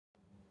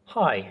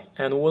Hi,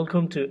 and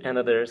welcome to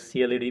another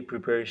CLD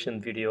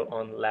preparation video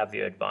on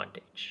LabVIEW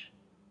Advantage.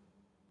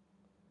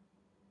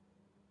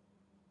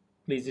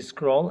 Please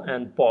scroll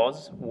and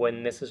pause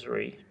when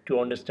necessary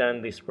to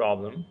understand this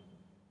problem.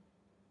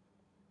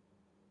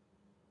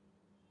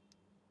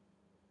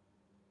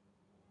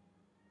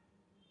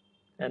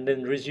 And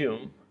then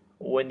resume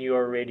when you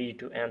are ready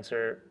to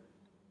answer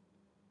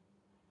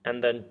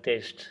and then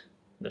test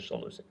the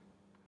solution.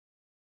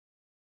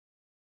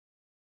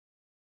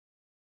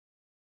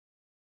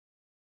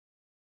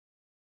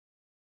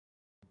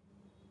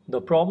 The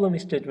problem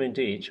statement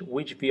is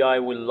which VI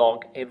will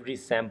log every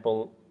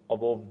sample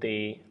above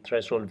the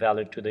threshold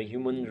value to the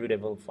human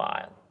readable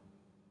file.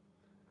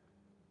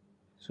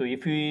 So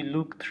if we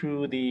look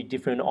through the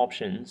different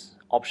options,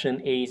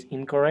 option A is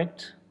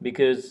incorrect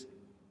because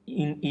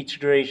in each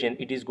iteration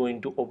it is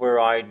going to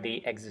override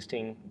the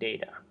existing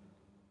data.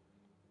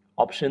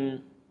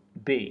 Option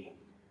B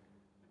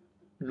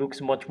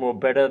looks much more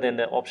better than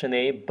the option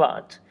A,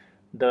 but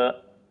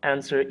the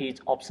answer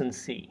is option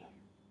C.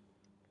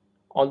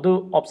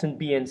 Although option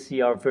B and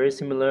C are very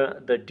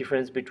similar, the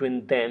difference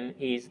between them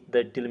is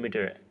the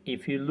delimiter.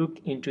 If you look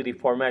into the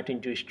formatting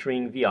to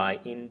string VI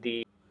in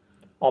the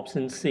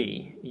option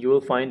C, you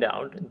will find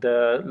out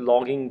the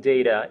logging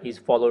data is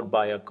followed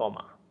by a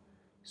comma.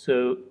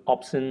 So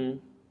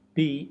option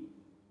B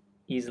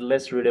is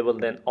less readable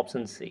than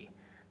option C.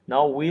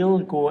 Now we'll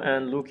go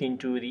and look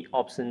into the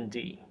option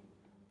D.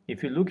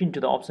 If you look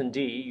into the option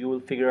D, you will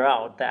figure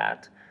out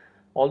that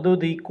although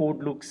the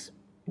code looks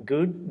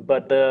good,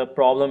 but the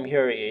problem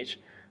here is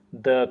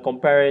the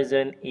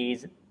comparison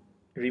is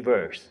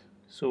reverse.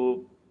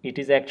 So it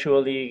is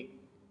actually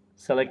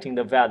selecting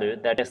the value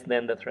that is less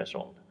than the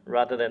threshold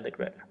rather than the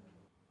greater.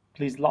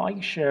 Please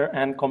like, share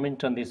and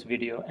comment on this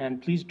video,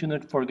 and please do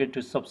not forget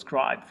to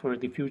subscribe for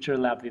the future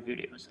LabVIEW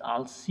videos.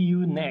 I'll see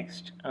you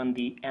next on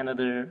the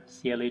another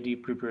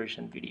CLD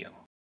preparation video.